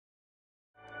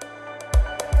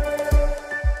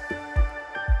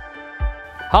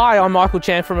Hi, I'm Michael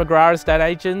Chan from McGrath Estate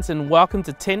Agents and welcome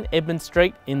to 10 Edmonds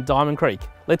Street in Diamond Creek.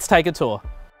 Let's take a tour.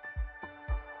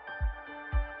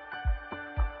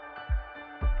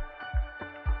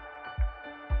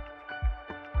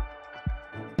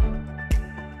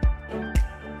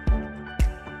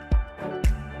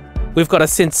 We've got a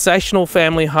sensational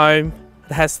family home.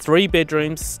 It has 3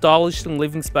 bedrooms, stylish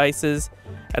living spaces,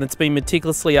 and it's been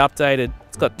meticulously updated.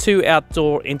 It's got 2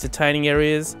 outdoor entertaining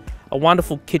areas, a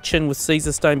wonderful kitchen with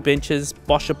Caesar stone benches,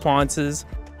 Bosch appliances,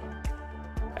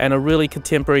 and a really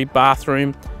contemporary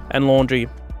bathroom and laundry.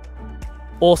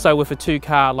 Also with a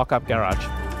 2-car lock-up garage.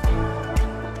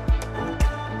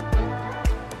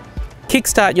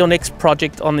 Kickstart your next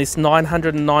project on this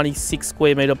 996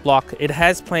 square metre block. It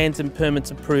has plans and permits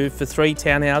approved for 3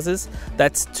 townhouses.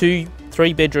 That's 2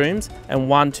 3-bedrooms and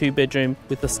 1 2-bedroom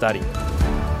with a study.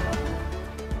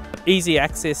 Easy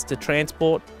access to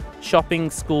transport, shopping,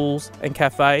 schools and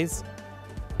cafes.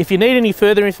 If you need any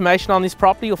further information on this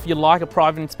property or if you'd like a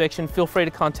private inspection, feel free to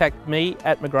contact me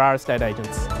at McGrath Estate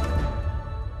Agents.